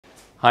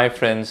Hi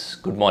friends,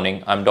 good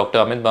morning. I'm Dr.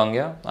 Amit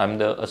Bangia. I'm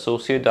the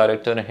Associate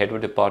Director and Head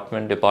of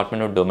Department of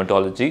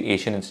Dermatology,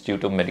 Asian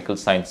Institute of Medical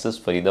Sciences,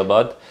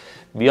 Faridabad.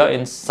 We are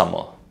in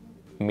summer,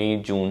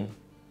 May, June,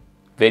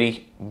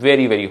 very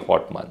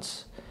hot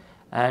months.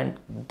 And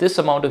this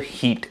amount of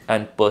heat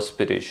and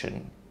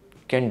perspiration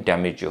can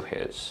damage your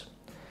hairs.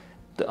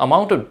 The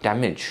amount of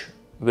damage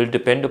will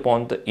depend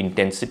upon the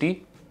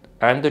intensity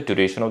and the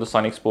duration of the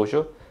sun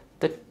exposure,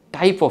 the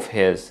type of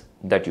hairs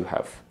that you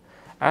have,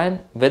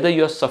 and whether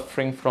you are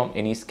suffering from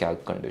any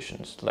scalp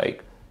conditions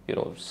like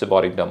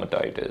seborrheic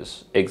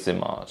dermatitis,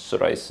 eczema,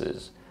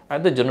 psoriasis,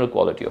 and the general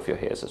quality of your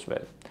hairs as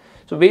well.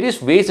 So various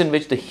ways in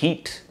which the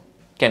heat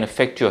can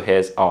affect your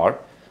hairs are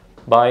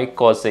by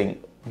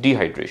causing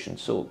dehydration.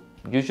 So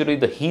usually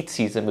the heat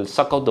season will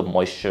suck out the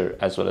moisture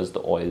as well as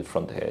the oil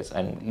from the hairs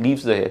and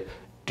leaves the hair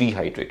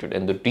dehydrated,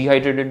 and the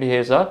dehydrated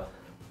hairs are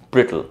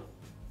brittle,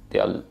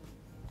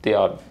 they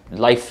are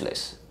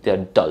lifeless, they are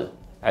dull,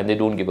 and they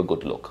don't give a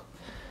good look.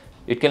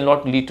 It can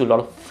lead to a lot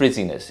of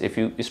frizziness,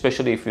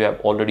 especially if you have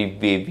already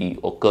wavy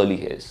or curly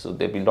hairs. So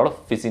there'll be a lot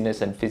of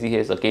frizziness, and frizzy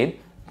hairs again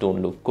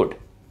don't look good.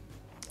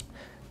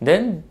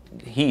 Then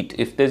heat,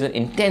 if there's an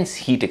intense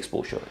heat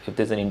exposure,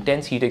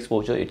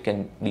 it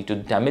can lead to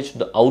damage to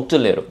the outer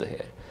layer of the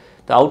hair.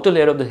 The outer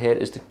layer of the hair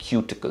is the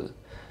cuticle.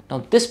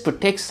 Now this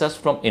protects us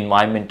from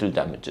environmental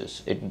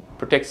damages. It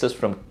protects us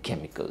from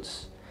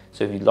chemicals.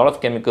 So a lot of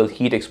chemical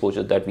heat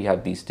exposure that we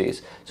have these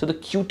days. So the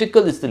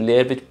cuticle is the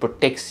layer which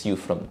protects you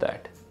from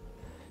that.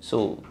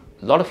 So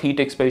a lot of heat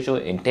exposure,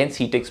 intense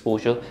heat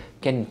exposure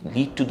can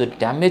lead to the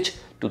damage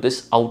to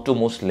this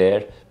outermost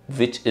layer,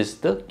 which is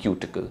the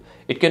cuticle.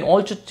 It can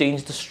also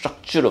change the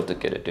structure of the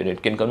keratin.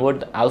 It can convert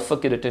the alpha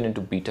keratin into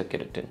beta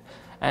keratin.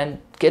 And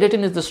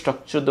keratin is the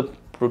structure, the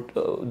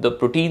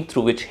protein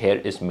through which hair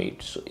is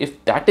made. So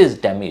if that is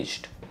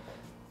damaged,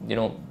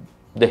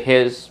 the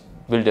hairs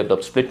will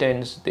develop split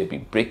ends, there'll be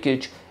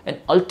breakage, and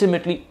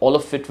ultimately all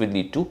of it will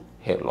lead to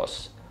hair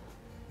loss.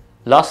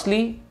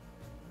 Lastly,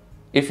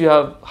 if you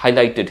have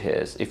highlighted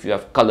hairs, if you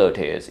have colored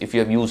hairs, if you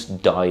have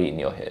used dye in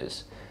your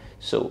hairs,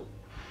 so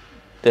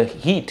the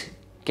heat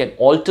can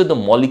alter the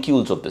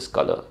molecules of this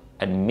color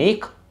and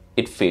make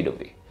it fade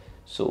away.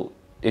 So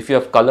if you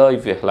have color,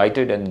 if you have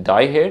highlighted and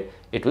dye hair,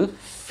 it will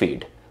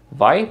fade.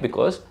 Why?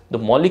 Because the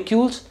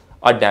molecules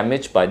are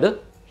damaged by the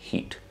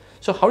heat.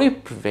 So how do you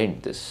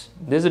prevent this?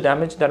 There's a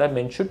damage that I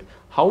mentioned.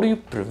 How do you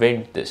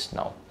prevent this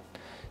now?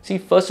 See,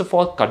 first of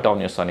all, cut down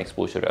your sun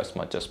exposure as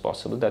much as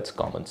possible. That's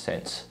common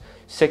sense.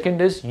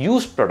 Second is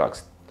use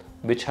products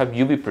which have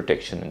UV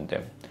protection in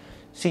them.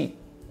 See,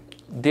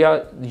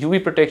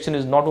 UV protection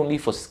is not only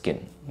for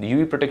skin. The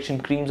UV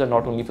protection creams are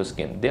not only for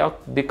skin.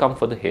 They come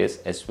for the hairs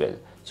as well.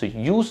 So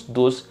use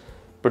those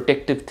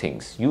protective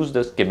things. Use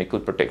this chemical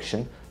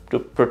protection to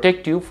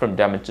protect you from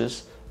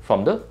damages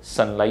from the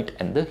sunlight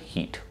and the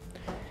heat.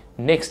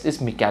 Next is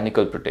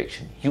mechanical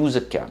protection. Use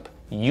a cap,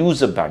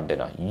 use a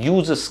bandana,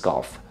 use a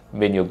scarf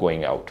when you're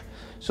going out.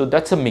 So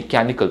that's a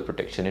mechanical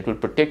protection. It will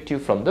protect you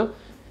from the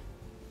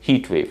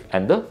heat wave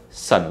and the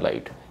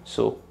sunlight.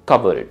 So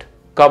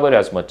cover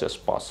as much as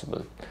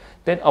possible.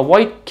 Then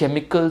avoid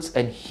chemicals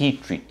and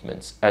heat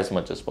treatments as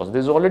much as possible.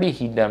 There's already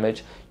heat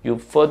damage. You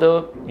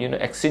further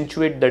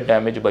accentuate the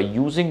damage by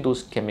using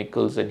those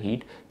chemicals and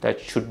heat.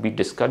 That should be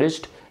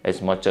discouraged as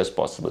much as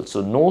possible.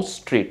 So no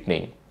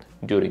straightening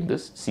during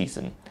this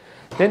season.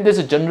 Then there's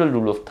a general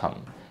rule of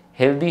thumb.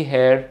 Healthy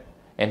hair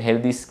and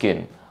healthy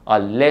skin are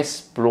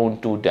less prone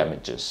to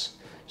damages.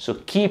 So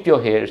keep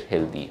your hair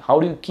healthy.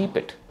 How do you keep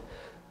it?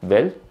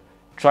 Well,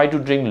 try to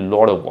drink a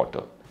lot of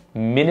water,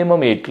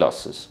 minimum 8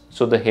 glasses,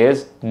 so the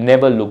hairs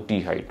never look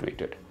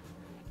dehydrated.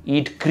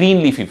 Eat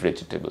green leafy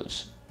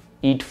vegetables,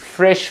 eat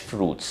fresh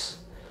fruits,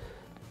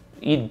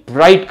 eat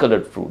bright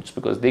colored fruits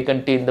because they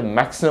contain the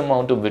maximum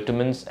amount of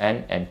vitamins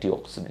and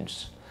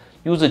antioxidants.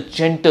 Use a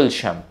gentle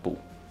shampoo.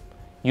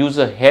 Use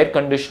a hair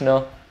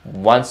conditioner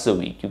once a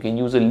week. You can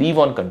use a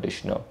leave-on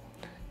conditioner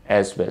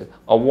as well.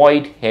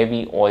 Avoid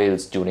heavy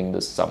oils during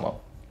the summer.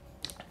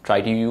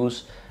 Try to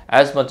use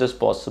as much as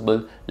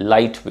possible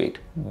lightweight,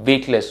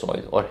 weightless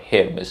oil or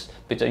hair mist,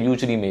 which are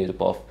usually made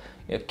up of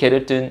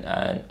keratin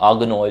and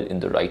argan oil in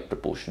the right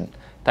proportion.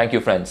 Thank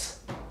you, friends.